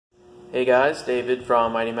Hey guys, David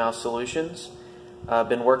from Mighty Mouse Solutions. I've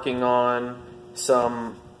been working on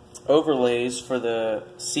some overlays for the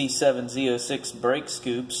C7Z06 brake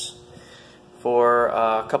scoops for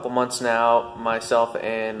a couple months now. Myself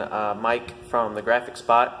and Mike from the Graphic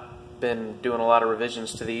Spot been doing a lot of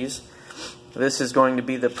revisions to these. This is going to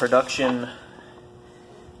be the production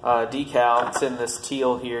decal. It's in this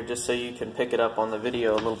teal here just so you can pick it up on the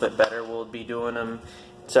video a little bit better. We'll be doing them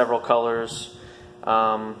in several colors.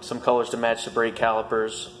 Some colors to match the brake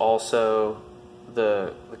calipers, also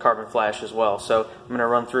the carbon flash as well. So I'm going to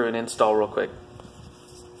run through and install real quick.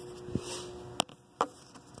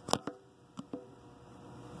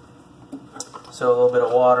 So a little bit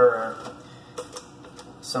of water or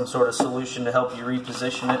some sort of solution to help you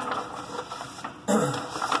reposition it.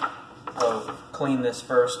 So clean this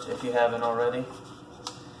first if you haven't already.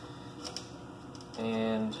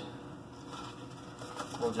 And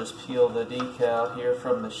we'll just peel the decal here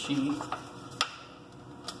from the sheet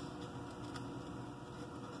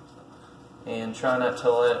and try not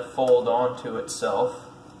to let it fold onto itself.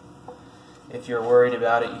 If you're worried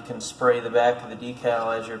about it, you can spray the back of the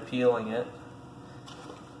decal as you're peeling it.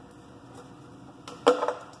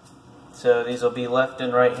 So these will be left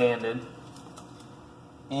and right-handed,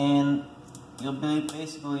 and you'll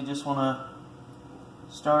basically just want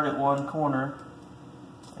to start at one corner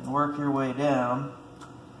and work your way down.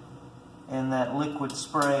 And that liquid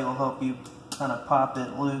spray will help you kind of pop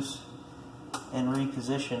it loose and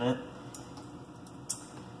reposition it.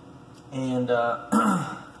 And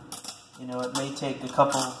you know, it may take a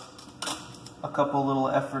couple little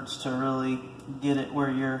efforts to really get it where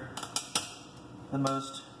you're the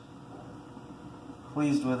most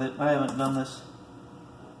pleased with it. I haven't done this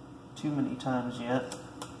too many times yet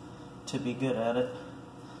to be good at it,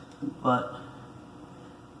 but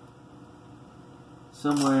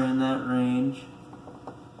somewhere in that range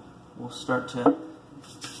we'll start to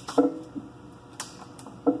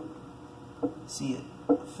see it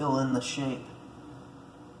fill in the shape.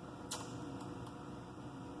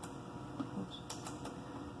 Oops.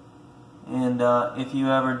 And if you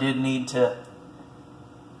ever did need to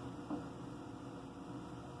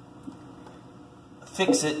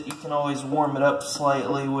fix it, you can always warm it up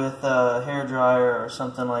slightly with a hairdryer or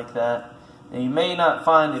something like that. And you may not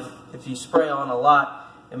find, if you spray on a lot,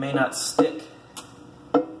 it may not stick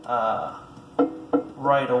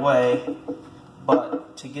right away,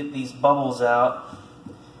 but to get these bubbles out,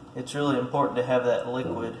 it's really important to have that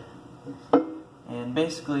liquid. And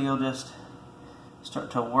basically you'll just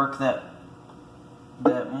start to work that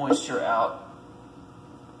moisture out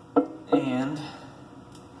and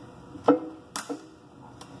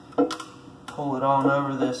pull it on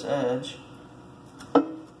over this edge.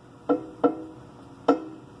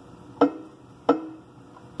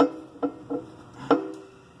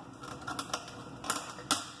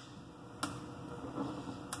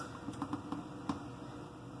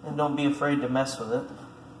 And don't be afraid to mess with it.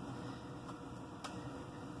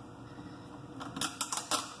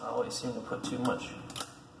 I always seem to put too much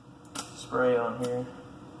spray on here.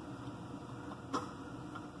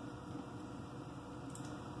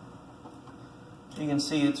 You can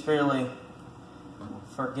see it's fairly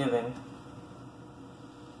forgiving.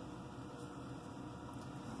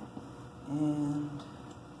 And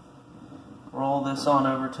roll this on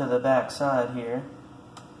over to the back side here.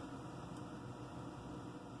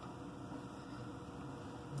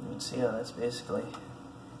 You can see how that's basically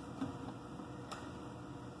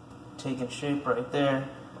taking shape right there.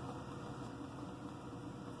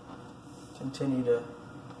 Continue to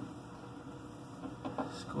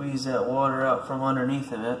squeeze that water out from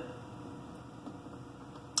underneath of it.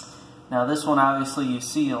 Now this one obviously you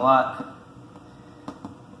see a lot,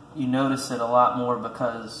 you notice it a lot more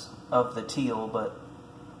because of the teal, but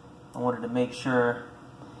I wanted to make sure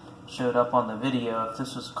it showed up on the video. If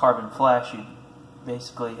this was carbon flash, you'd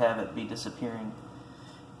basically have it be disappearing,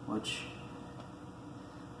 which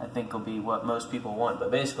I think will be what most people want.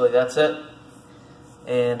 But basically that's it,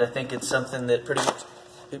 and I think it's something that pretty much,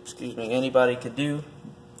 anybody could do.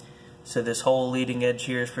 So this whole leading edge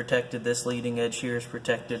here is protected, this leading edge here is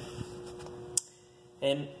protected.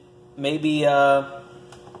 And maybe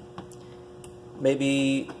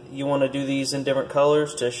maybe you want to do these in different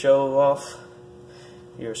colors to show off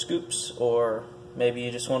your scoops, or maybe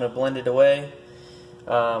you just want to blend it away.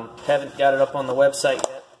 Haven't got it up on the website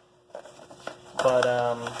yet, but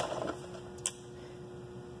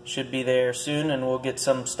should be there soon, and we'll get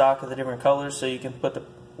some stock of the different colors so you can put the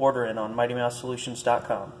order in on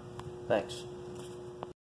MightyMouseSolutions.com. Thanks.